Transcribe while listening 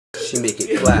She make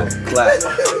it clap, clap.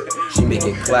 She make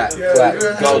it clap, clap.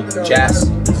 Go, Jazz.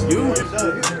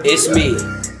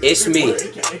 It's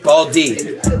me. Paul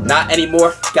D. Not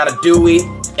anymore. Got a Dewey,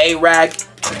 A-Rag,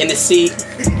 in the seat,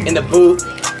 in the boot,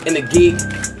 in the geek.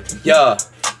 Yeah.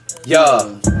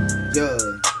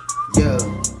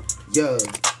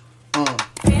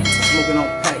 Smoking on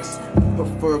packs,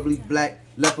 preferably black,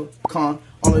 leprechaun.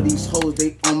 All of these hoes,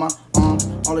 they on my arms.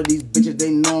 All of these bitches, they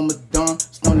know I'm a don.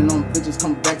 Stunning on bitches,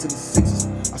 come back to the sixes.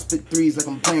 I spit threes like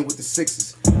I'm playing with the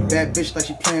sixes. Bad bitch like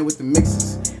she playing with the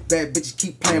mixes. Bad bitches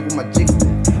keep playing with my jigster.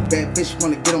 Bad bitch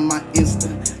wanna get on my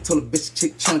Insta. Told a bitch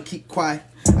chick tryna keep quiet.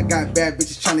 I got bad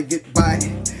bitches tryna get by.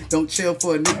 Don't chill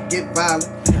for a nigga get violent.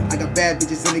 I got bad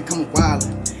bitches and they coming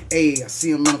wildin'. Ayy, I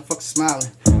see them motherfuckers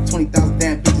smiling. 20,000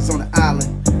 damn bitches on the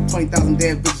island. 20,000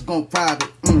 damn bitches going private.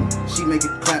 She make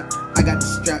it clap. I got the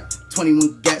strap.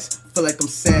 21 gats. Feel like I'm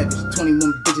savage.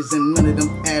 21 bitches and none of them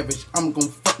average. I'm gon'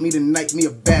 fuck me tonight, me a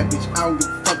bad bitch. I don't give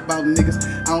a fuck about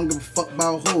niggas. I don't give a fuck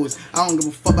about hoes. I don't give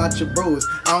a fuck about your bros.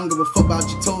 I don't give a fuck about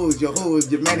your toes, your hoes,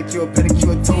 your manicure,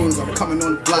 pedicure toes. I'm coming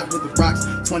on the block with the rocks.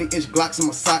 20-inch Glocks in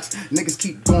my socks. Niggas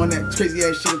keep doing that crazy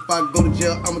ass shit. If I go to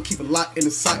jail, I'ma keep a lock in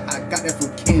the sock. I got that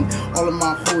from Ken. All of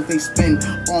my hoes, they spend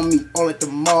on me. All at the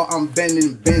mall, I'm bending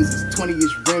in Benzes.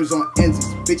 20-inch rims on Enzes.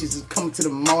 Bitches is coming to the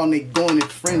mall and they going in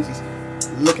frenzies.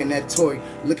 Looking at Tory,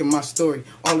 look at my story.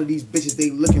 All of these bitches, they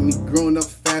look at me growing up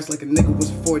fast like a nigga was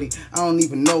 40. I don't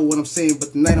even know what I'm saying,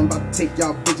 but tonight I'm about to take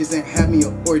y'all bitches and have me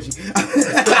an orgy. Bro,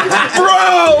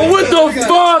 what the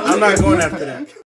fuck? I'm not going after that.